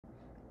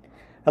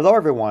Hello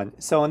everyone.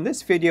 So in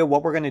this video,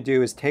 what we're going to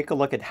do is take a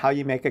look at how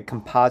you make a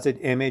composite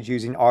image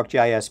using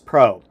ArcGIS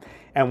Pro.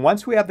 And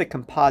once we have the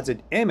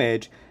composite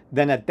image,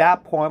 then at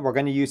that point, we're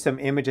going to use some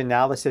image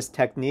analysis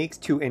techniques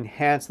to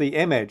enhance the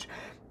image.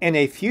 In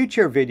a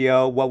future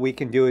video, what we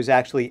can do is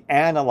actually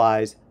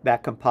analyze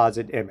that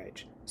composite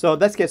image. So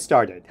let's get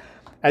started.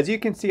 As you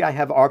can see, I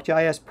have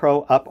ArcGIS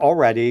Pro up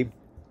already.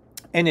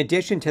 In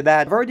addition to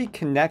that, I've already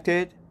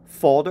connected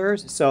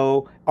folders.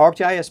 So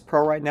ArcGIS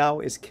Pro right now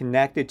is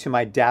connected to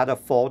my data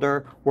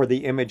folder where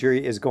the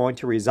imagery is going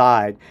to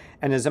reside.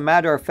 And as a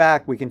matter of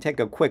fact, we can take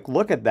a quick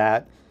look at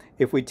that.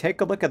 If we take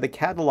a look at the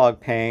catalog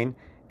pane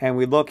and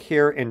we look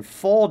here in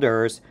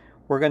folders,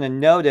 we're going to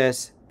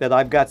notice that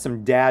I've got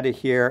some data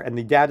here, and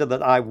the data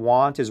that I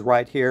want is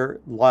right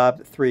here,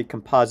 Lab 3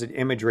 Composite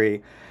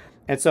Imagery.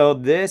 And so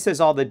this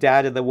is all the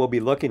data that we'll be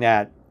looking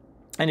at.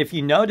 And if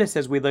you notice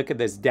as we look at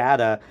this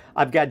data,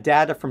 I've got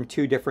data from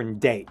two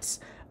different dates.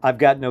 I've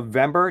got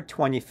November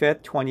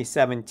 25th,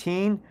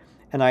 2017,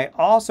 and I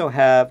also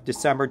have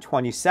December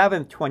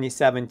 27th,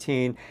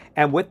 2017.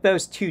 And with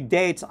those two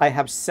dates, I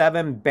have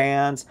 7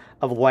 bands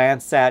of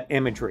Landsat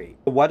imagery.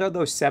 What are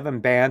those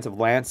 7 bands of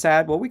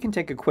Landsat? Well, we can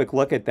take a quick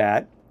look at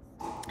that.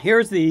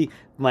 Here's the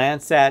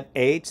Landsat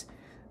 8.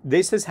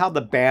 This is how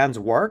the bands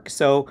work.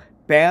 So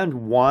band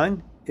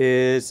 1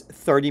 is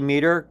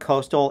 30-meter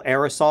coastal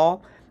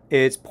aerosol.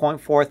 It's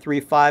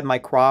 0.435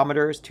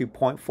 micrometers to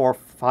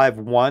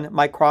 0.451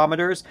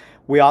 micrometers.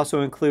 We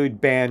also include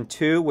band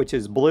 2, which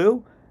is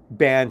blue,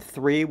 band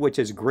 3, which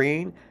is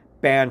green,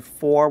 band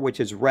 4,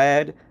 which is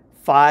red,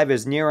 5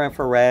 is near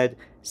infrared,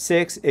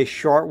 6 is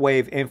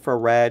shortwave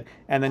infrared,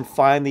 and then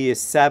finally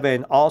is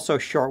 7, also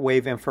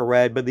shortwave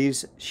infrared, but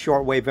these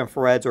shortwave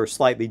infrareds are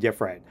slightly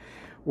different.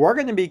 We're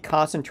going to be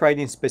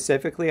concentrating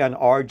specifically on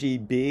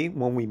RGB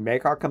when we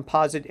make our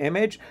composite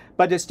image,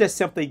 but it's just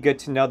simply good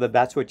to know that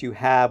that's what you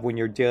have when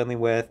you're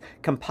dealing with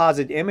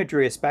composite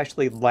imagery,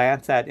 especially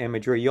Landsat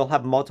imagery. You'll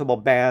have multiple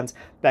bands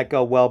that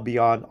go well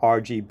beyond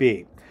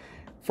RGB.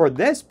 For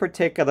this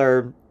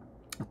particular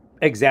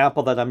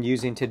example that I'm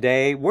using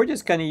today, we're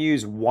just going to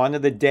use one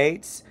of the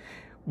dates.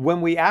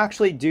 When we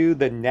actually do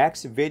the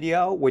next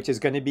video, which is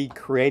going to be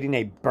creating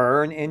a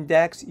burn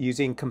index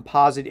using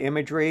composite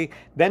imagery,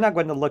 then I'm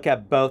going to look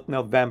at both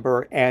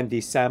November and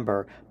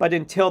December. But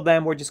until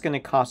then, we're just going to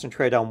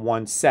concentrate on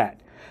one set.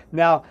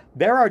 Now,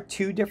 there are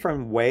 2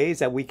 different ways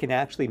that we can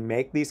actually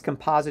make these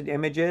composite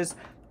images.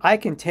 I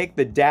can take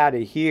the data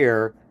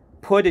here,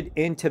 put it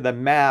into the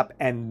map,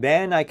 and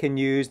then I can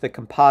use the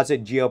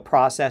composite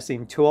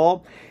geoprocessing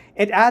tool.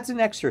 It adds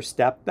an extra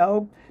step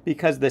though,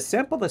 because the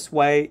simplest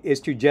way is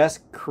to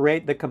just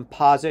create the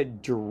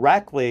composite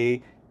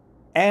directly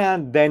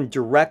and then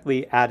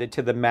directly add it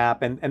to the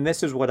map. And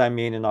this is what I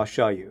mean, and I'll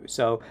show you.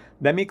 So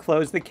let me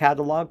close the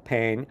catalog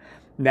pane.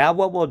 Now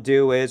what we'll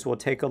do is we'll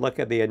take a look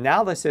at the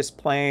analysis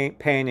pane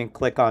and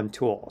click on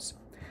tools.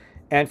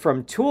 And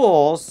from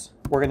tools,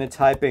 we're going to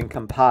type in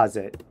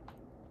composite.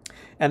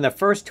 And the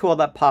first tool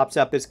that pops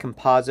up is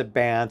composite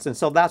bands. And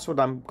so that's what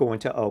I'm going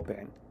to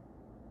open.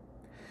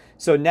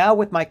 So now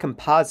with my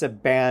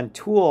composite band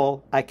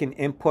tool, I can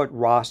input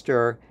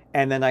roster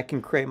and then I can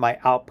create my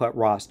output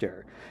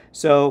roster.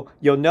 So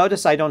you'll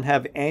notice I don't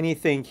have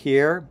anything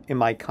here in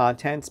my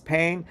contents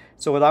pane.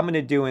 So what I'm going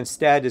to do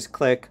instead is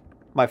click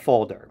my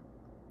folder.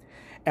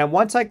 And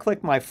once I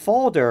click my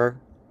folder,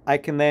 I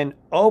can then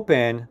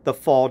open the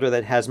folder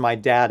that has my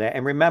data.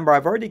 And remember,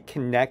 I've already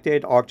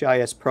connected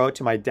ArcGIS Pro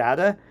to my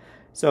data,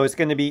 so it's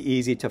going to be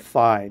easy to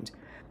find.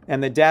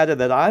 And the data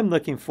that I'm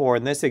looking for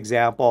in this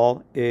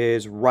example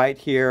is right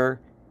here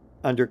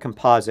under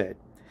composite.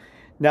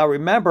 Now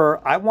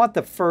remember, I want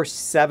the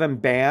first 7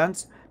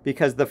 bands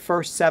because the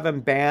first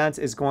 7 bands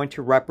is going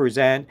to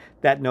represent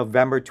that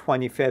November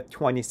 25th,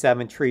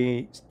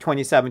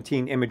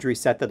 2017 imagery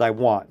set that I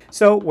want.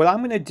 So what I'm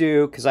going to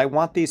do, because I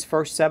want these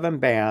first 7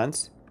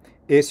 bands,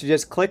 is to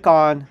just click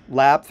on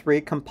Lab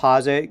 3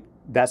 Composite.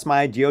 That's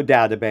my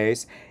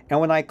geodatabase. And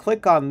when I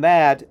click on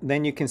that,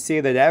 then you can see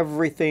that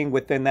everything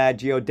within that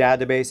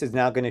geodatabase is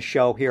now going to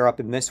show here up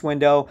in this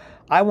window.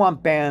 I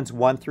want bands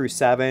 1 through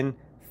 7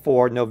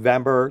 for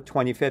November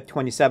 25th,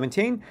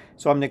 2017.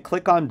 So I'm going to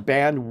click on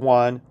band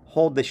 1,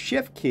 hold the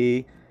shift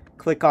key,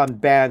 click on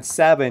band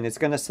 7. It's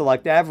going to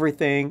select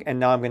everything, and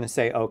now I'm going to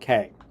say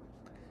OK.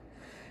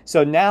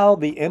 So now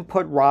the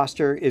input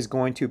roster is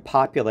going to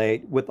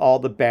populate with all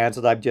the bands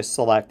that I've just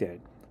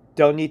selected.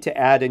 Don't need to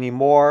add any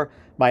more.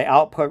 My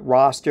output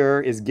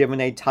roster is given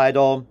a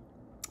title.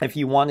 If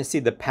you want to see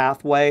the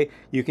pathway,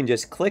 you can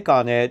just click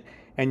on it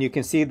and you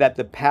can see that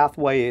the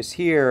pathway is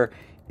here.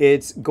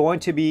 It's going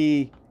to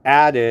be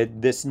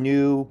added, this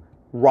new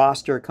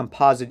roster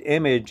composite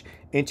image,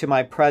 into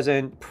my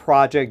present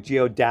project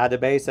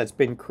geodatabase that's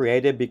been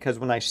created, because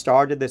when I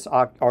started this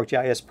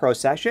ArcGIS Pro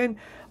session,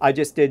 I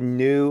just did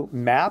new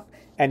map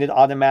and it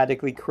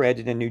automatically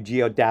created a new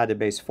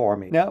geodatabase for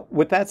me. Now,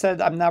 with that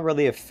said, I'm not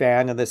really a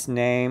fan of this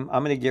name.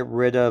 I'm going to get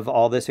rid of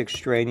all this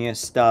extraneous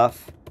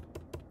stuff,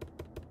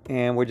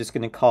 and we're just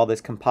going to call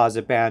this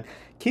composite band.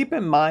 Keep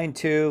in mind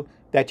too,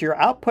 that your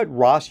output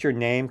roster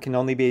name can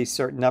only be a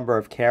certain number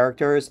of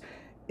characters.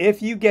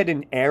 If you get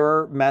an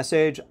error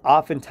message,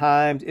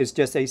 oftentimes it's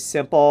just a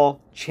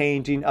simple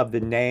changing of the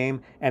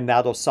name and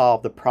that'll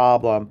solve the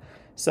problem.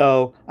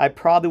 So I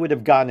probably would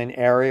have gotten an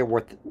error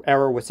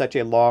with such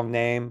a long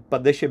name,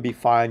 but this should be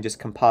fine, just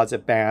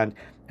composite band.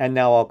 And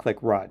now I'll click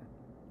run.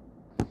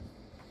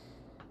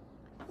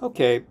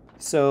 Okay,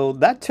 so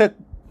that took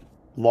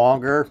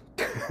longer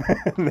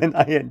than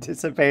I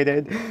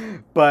anticipated,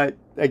 but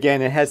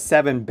again, it has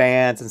 7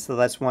 bands, and so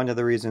that's one of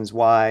the reasons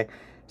why.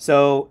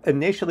 So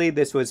initially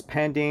this was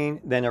pending,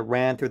 then it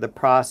ran through the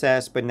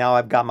process, but now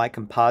I've got my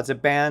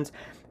composite bands.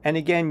 And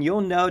again,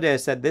 you'll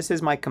notice that this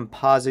is my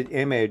composite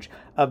image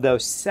of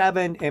those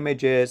 7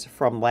 images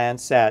from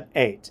Landsat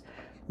 8.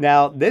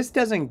 Now, this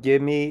doesn't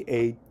give me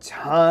a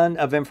ton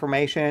of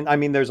information. I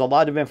mean, there's a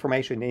lot of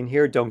information in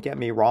here, don't get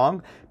me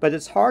wrong, but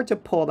it's hard to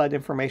pull that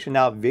information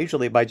out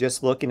visually by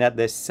just looking at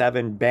this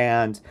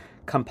 7-band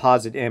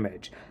composite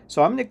image.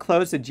 So I'm going to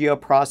close the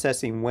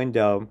geoprocessing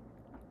window.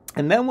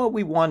 And then what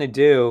we want to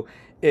do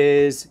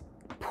is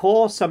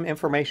pull some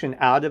information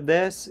out of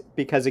this,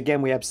 because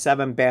again, we have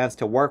 7 bands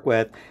to work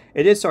with.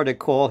 It is sort of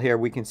cool here.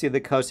 We can see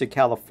the coast of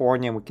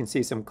California and we can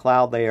see some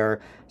cloud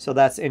layer. So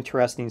that's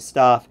interesting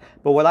stuff.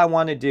 But what I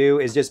want to do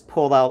is just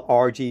pull out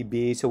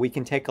RGB so we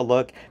can take a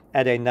look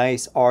at a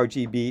nice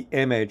RGB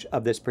image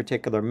of this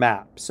particular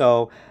map.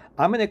 So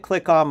I'm going to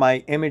click on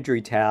my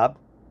imagery tab.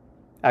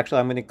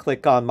 Actually, I'm going to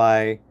click on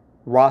my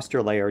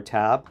roster layer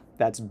tab.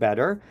 That's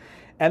better.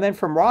 And then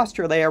from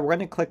roster layer, we're going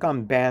to click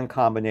on band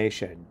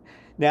combination.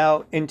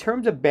 Now, in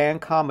terms of band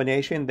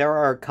combination, there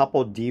are a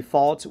couple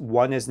defaults.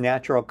 One is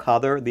natural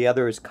color, the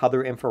other is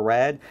color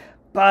infrared,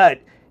 but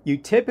you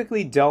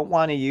typically don't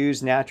want to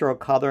use natural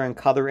color and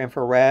color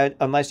infrared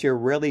unless you're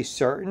really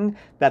certain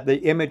that the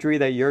imagery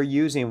that you're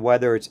using,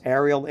 whether it's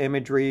aerial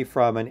imagery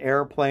from an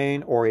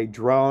airplane or a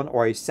drone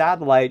or a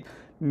satellite,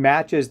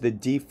 matches the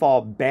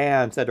default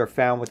bands that are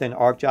found within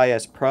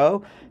ArcGIS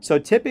Pro. So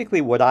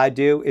typically what I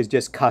do is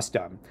just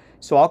custom.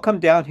 So I'll come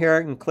down here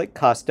and click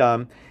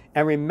custom.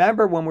 And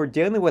remember, when we're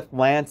dealing with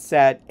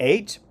Landsat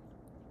 8,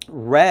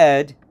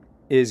 red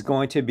is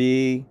going to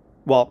be,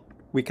 well,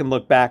 we can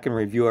look back and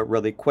review it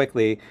really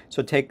quickly.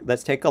 So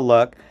let's take a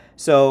look.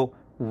 So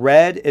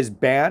red is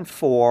band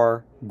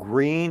 4,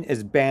 green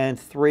is band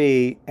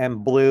 3,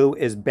 and blue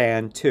is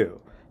band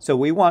 2. So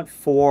we want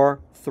 4,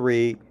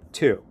 3,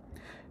 2.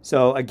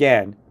 So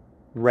again,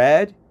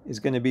 red is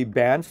going to be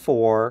band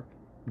 4,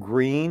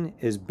 green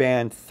is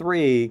band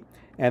 3,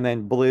 and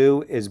then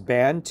blue is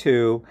band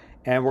 2.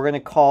 And we're going to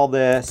call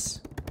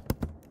this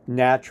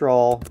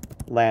natural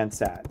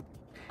Landsat.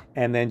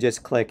 And then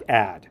just click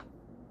add.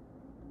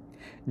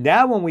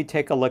 Now when we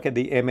take a look at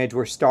the image,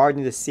 we're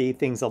starting to see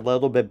things a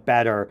little bit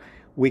better.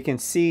 We can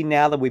see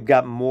now that we've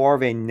got more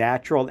of a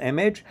natural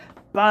image,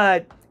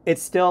 but it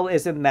still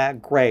isn't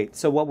that great.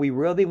 So what we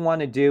really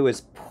want to do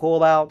is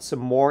pull out some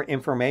more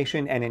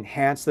information and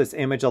enhance this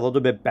image a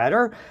little bit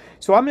better.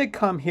 So I'm going to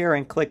come here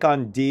and click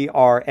on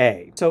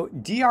DRA. So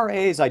DRA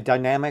is a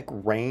dynamic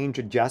range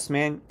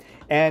adjustment,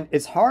 and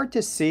it's hard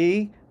to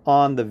see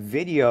on the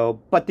video,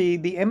 but the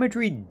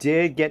imagery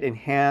did get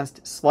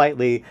enhanced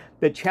slightly.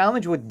 The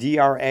challenge with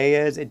DRA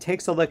is it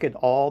takes a look at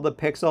all the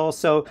pixels.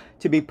 So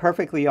to be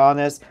perfectly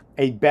honest,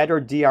 a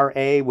better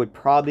DRA would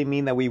probably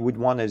mean that we would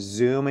want to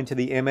zoom into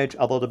the image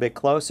a little bit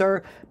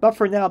closer. But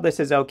for now, this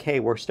is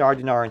okay. We're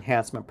starting our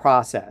enhancement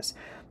process.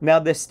 Now,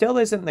 this still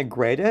isn't the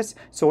greatest.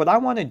 So what I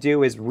want to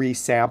do is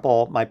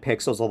resample my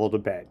pixels a little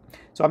bit.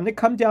 So I'm going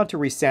to come down to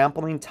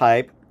resampling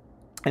type.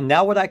 And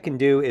now what I can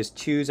do is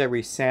choose a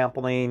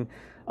resampling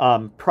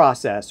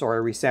process or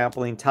a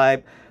resampling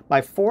type.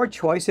 My 4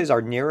 choices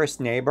are nearest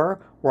neighbor,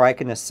 where I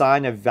can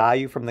assign a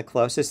value from the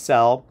closest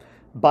cell.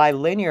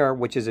 Bilinear,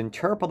 which is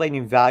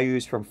interpolating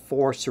values from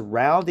 4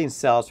 surrounding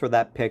cells for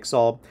that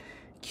pixel.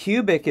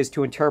 Cubic is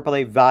to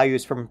interpolate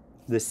values from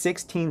the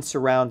 16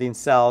 surrounding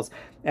cells.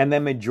 And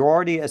then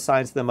majority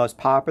assigns the most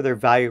popular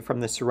value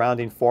from the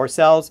surrounding 4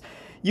 cells.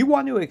 You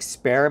want to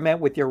experiment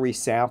with your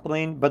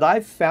resampling, but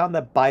I've found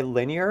that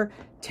bilinear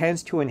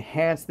tends to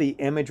enhance the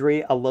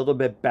imagery a little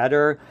bit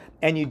better,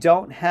 and you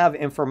don't have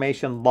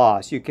information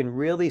loss. You can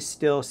really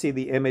still see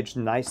the image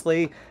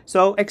nicely.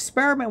 So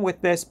experiment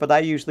with this, but I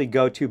usually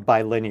go to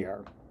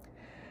bilinear.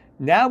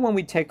 Now when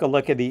we take a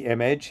look at the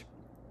image,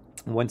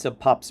 once it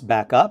pops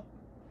back up,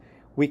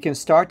 we can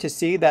start to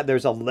see that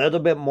there's a little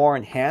bit more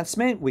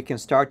enhancement. We can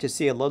start to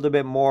see a little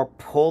bit more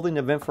pulling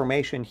of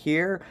information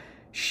here,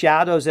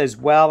 shadows as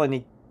well, and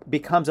it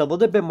becomes a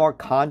little bit more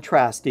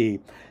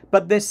contrasty.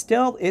 But this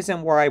still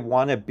isn't where I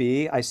want to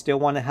be. I still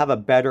want to have a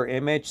better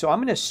image, so I'm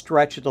going to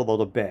stretch it a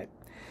little bit.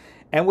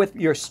 And with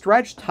your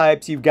stretch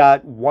types, you've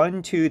got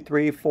 1, 2,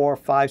 3, 4,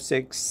 5,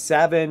 6,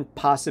 7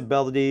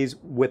 possibilities,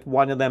 with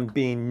one of them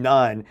being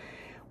none.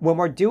 When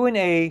we're doing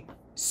a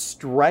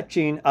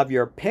stretching of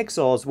your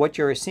pixels, what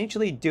you're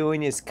essentially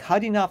doing is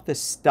cutting off the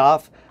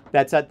stuff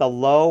that's at the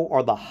low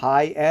or the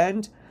high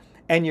end,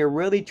 and you're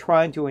really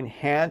trying to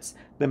enhance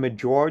the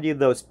majority of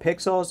those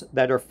pixels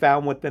that are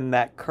found within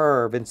that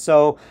curve. And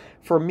so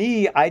for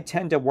me, I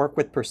tend to work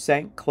with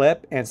percent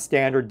clip and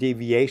standard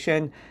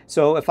deviation.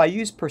 So if I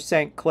use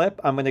percent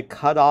clip, I'm going to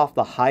cut off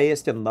the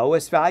highest and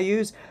lowest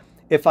values.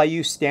 If I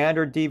use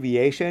standard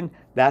deviation,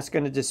 that's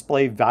going to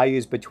display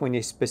values between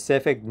a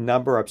specific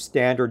number of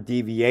standard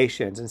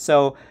deviations. And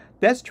so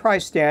let's try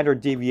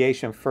standard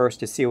deviation first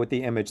to see what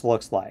the image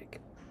looks like.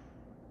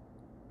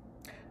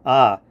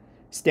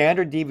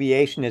 Standard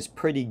deviation is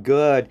pretty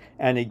good,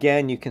 and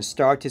again you can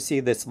start to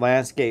see this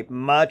landscape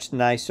much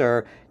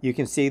nicer. You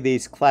can see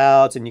these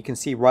clouds, and you can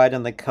see right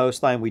on the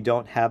coastline we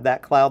don't have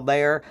that cloud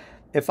layer.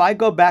 If I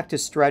go back to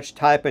stretch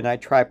type and I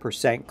try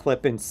percent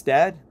clip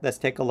instead, let's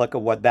take a look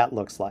at what that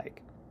looks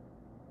like.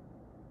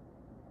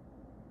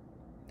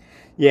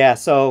 Yeah,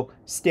 so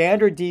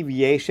standard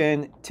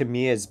deviation to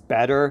me is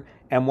better,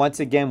 and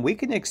once again we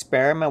can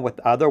experiment with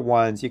other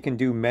ones. You can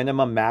do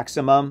minimum,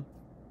 maximum.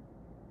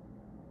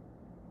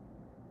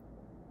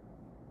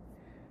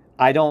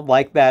 I don't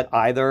like that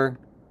either.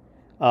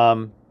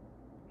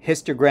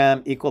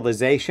 Histogram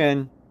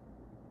equalization.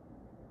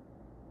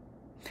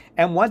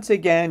 And once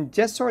again,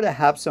 just sort of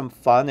have some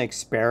fun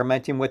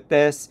experimenting with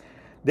this.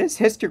 This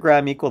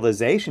histogram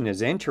equalization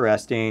is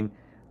interesting.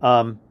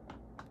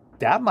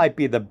 That might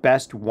be the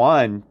best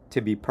one,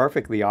 to be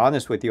perfectly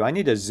honest with you. I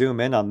need to zoom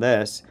in on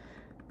this.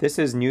 This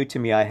is new to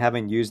me. I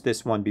haven't used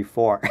this one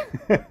before.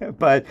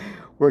 But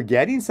we're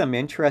getting some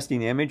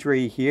interesting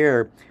imagery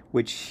here,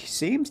 which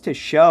seems to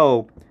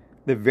show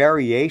the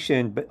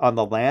variation on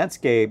the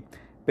landscape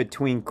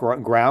between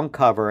ground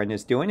cover, and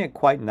is doing it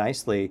quite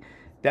nicely.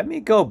 Let me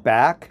go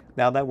back,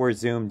 now that we're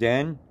zoomed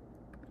in,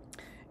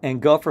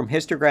 and go from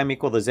histogram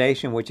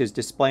equalization, which is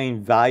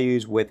displaying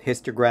values with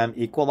histogram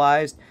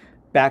equalized,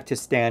 back to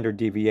standard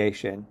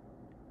deviation.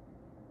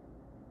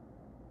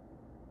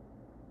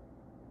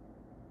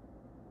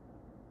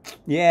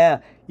 Yeah,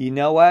 you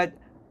know what?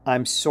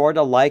 I'm sort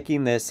of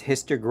liking this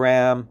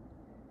histogram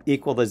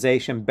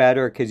equalization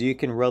better because you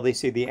can really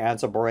see the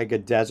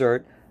Anza-Borrega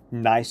Desert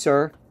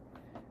nicer.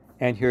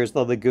 And here's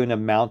the Laguna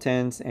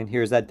Mountains, and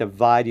here's that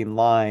dividing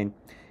line.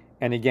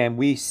 And again,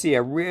 we see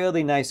a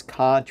really nice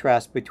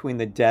contrast between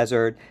the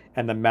desert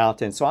and the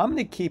mountains. So I'm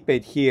going to keep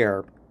it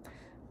here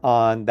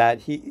on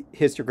that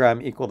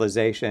histogram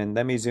equalization.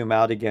 Let me zoom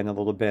out again a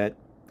little bit.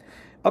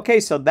 Okay,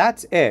 so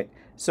that's it.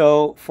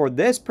 So for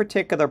this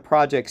particular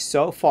project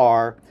so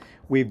far,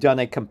 we've done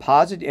a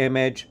composite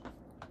image.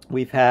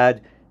 We've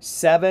had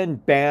 7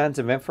 bands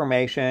of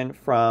information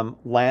from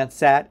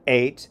Landsat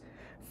 8.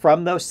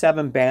 From those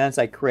 7 bands,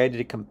 I created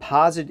a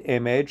composite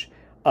image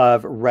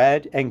of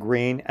red and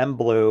green and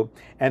blue.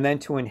 And then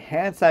to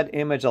enhance that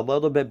image a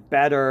little bit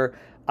better,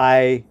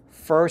 I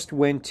first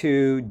went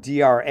to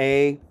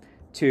DRA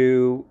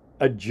to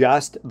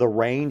adjust the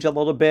range a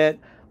little bit.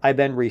 I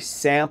then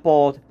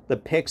resampled the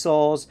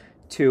pixels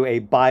to a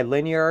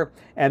bilinear,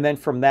 and then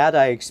from that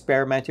I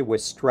experimented with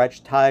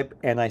stretch type,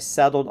 and I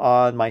settled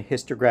on my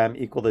histogram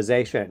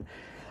equalization.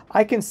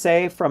 I can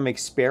say from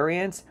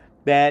experience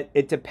that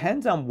it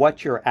depends on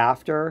what you're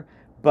after,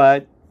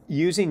 but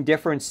using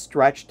different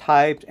stretch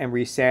types and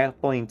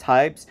resampling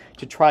types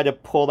to try to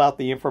pull out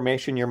the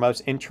information you're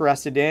most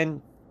interested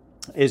in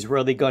is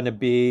really going to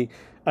be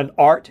an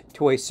art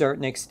to a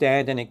certain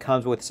extent, and it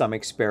comes with some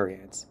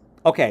experience.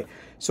 Okay,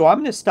 so I'm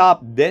going to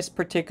stop this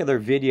particular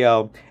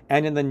video,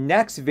 and in the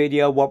next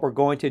video what we're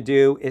going to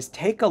do is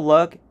take a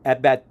look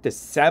at that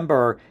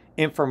December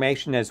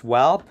information as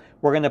well.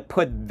 We're going to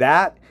put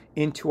that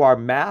into our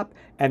map,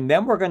 and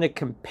then we're going to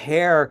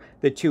compare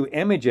the 2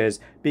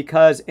 images,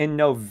 because in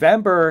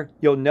November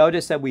you'll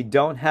notice that we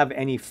don't have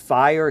any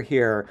fire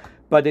here,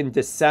 but in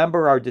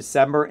December our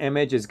December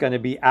image is going to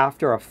be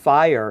after a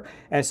fire.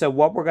 And so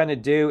what we're going to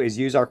do is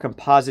use our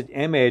composite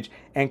image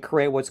and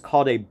create what's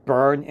called a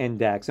burn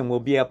index, and we'll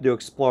be able to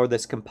explore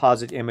this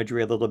composite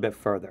imagery a little bit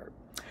further.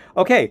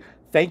 Okay,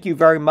 thank you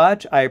very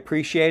much. I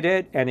appreciate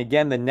it. And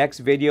again, the next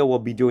video will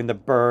be doing the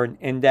burn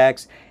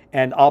index,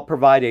 and I'll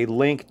provide a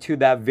link to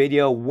that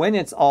video when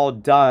it's all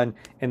done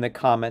in the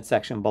comment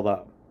section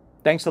below.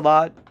 Thanks a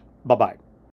lot. Bye-bye.